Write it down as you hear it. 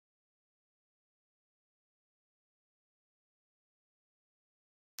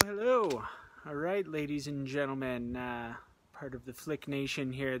Hello. All right, ladies and gentlemen, part of the Flick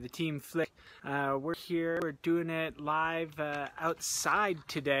Nation here, the Team Flick. We're here, we're doing it live outside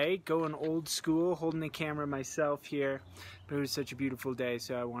today, going old school, holding the camera myself here. But it was such a beautiful day,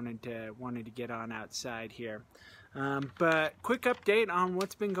 so I wanted to get on outside here. But quick update on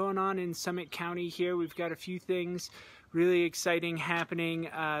what's been going on in Summit County here. We've got a few things really exciting happening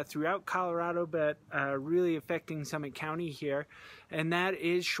throughout Colorado, but really affecting Summit County here, and that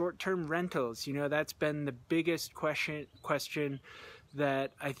is short-term rentals. You know, that's been the biggest question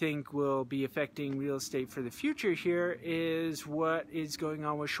that I think will be affecting real estate for the future here, is what is going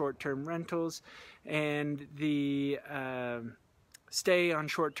on with short-term rentals and the stay on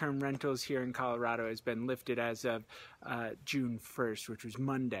short-term rentals here in Colorado has been lifted as of June 1st, which was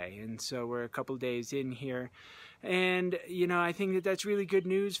Monday. And so we're a couple days in here. And, you know, I think that that's really good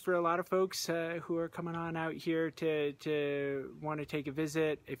news for a lot of folks who are coming on out here to want to take a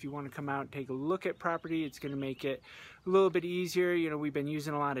visit. If you want to come out and take a look at property, it's going to make it a little bit easier. You know, we've been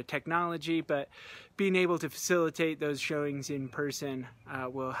using a lot of technology, but being able to facilitate those showings in person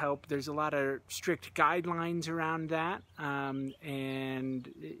will help. There's a lot of strict guidelines around that, and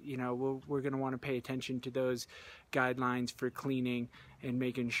you know, we're going to want to pay attention to those guidelines for cleaning and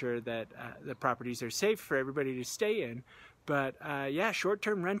making sure that the properties are safe for everybody to stay in. But yeah,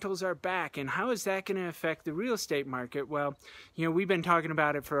 short-term rentals are back, and how is that going to affect the real estate market? Well, you know, we've been talking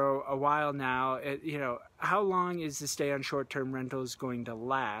about it for a while now. You know, how long is the stay on short-term rentals going to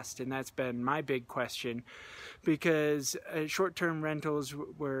last? And that's been my big question, because short-term rentals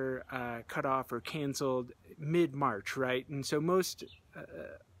were cut off or canceled mid-March, right? And so most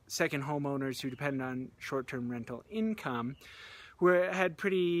second homeowners who depend on short-term rental income had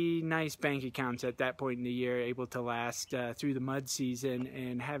pretty nice bank accounts at that point in the year, able to last through the mud season,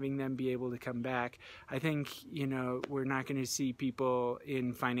 and having them be able to come back. I think, you know, we're not going to see people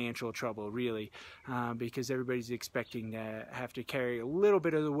in financial trouble, really, because everybody's expecting to have to carry a little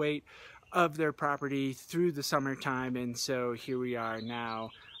bit of the weight of their property through the summertime. And so here we are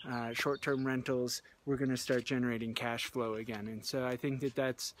now. Short-term rentals, we're going to start generating cash flow again. And so I think that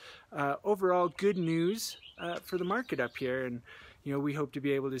that's overall good news for the market up here. And you know, we hope to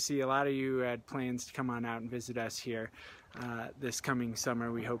be able to see a lot of you who had plans to come on out and visit us here this coming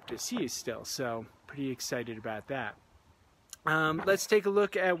summer. We hope to see you still, so pretty excited about that. Let's take a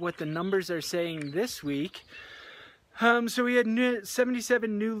look at what the numbers are saying this week. So we had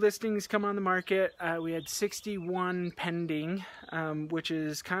 77 new listings come on the market. We had 61 pending, which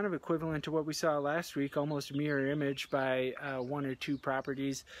is kind of equivalent to what we saw last week, almost a mirror image by one or two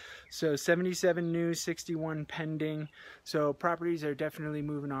properties. So 77 new, 61 pending. So properties are definitely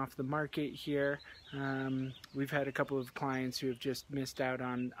moving off the market here. We've had a couple of clients who have just missed out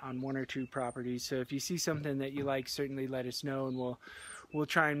on one or two properties. So if you see something that you like, certainly let us know, and we'll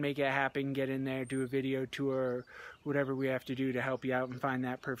try and make it happen, get in there, do a video tour, or whatever we have to do to help you out and find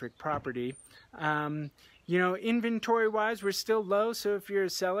that perfect property. You know, inventory-wise, we're still low, so if you're a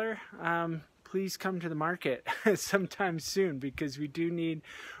seller, please come to the market sometime soon, because we do need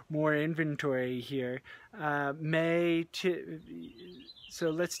more inventory here. So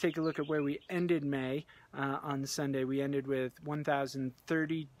let's take a look at where we ended May. On Sunday, we ended with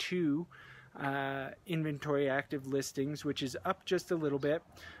 1,032 inventory active listings, which is up just a little bit.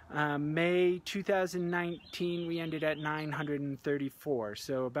 May 2019, we ended at 934,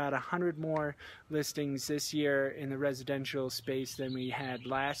 so about 100 more listings this year in the residential space than we had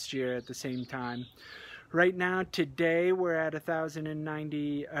last year at the same time. Right now, today, we're at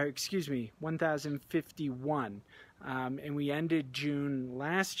 1,051. And we ended June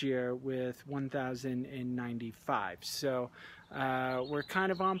last year with 1,095. So we're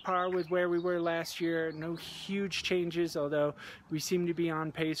kind of on par with where we were last year. No huge changes, although we seem to be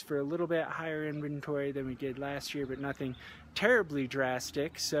on pace for a little bit higher inventory than we did last year, but nothing terribly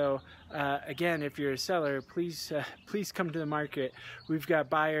drastic. So again, if you're a seller, please come to the market. We've got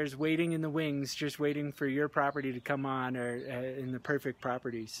buyers waiting in the wings, just waiting for your property to come on, or in the perfect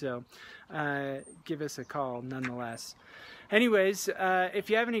property. So give us a call nonetheless. Anyways, if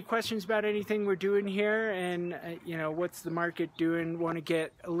you have any questions about anything we're doing here, and you know, what's the market doing, want to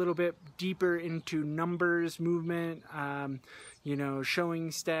get a little bit deeper into numbers, movement, you know, showing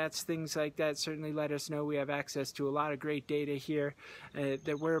stats, things like that, certainly let us know. We have access to a lot of great data here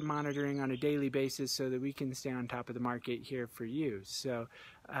that we're monitoring on a daily basis, so that we can stay on top of the market here for you. So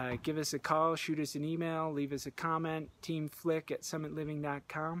give us a call, shoot us an email, leave us a comment,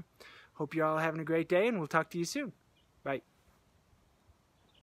 teamflick@summitliving.com. Hope you're all having a great day, and we'll talk to you soon. Bye.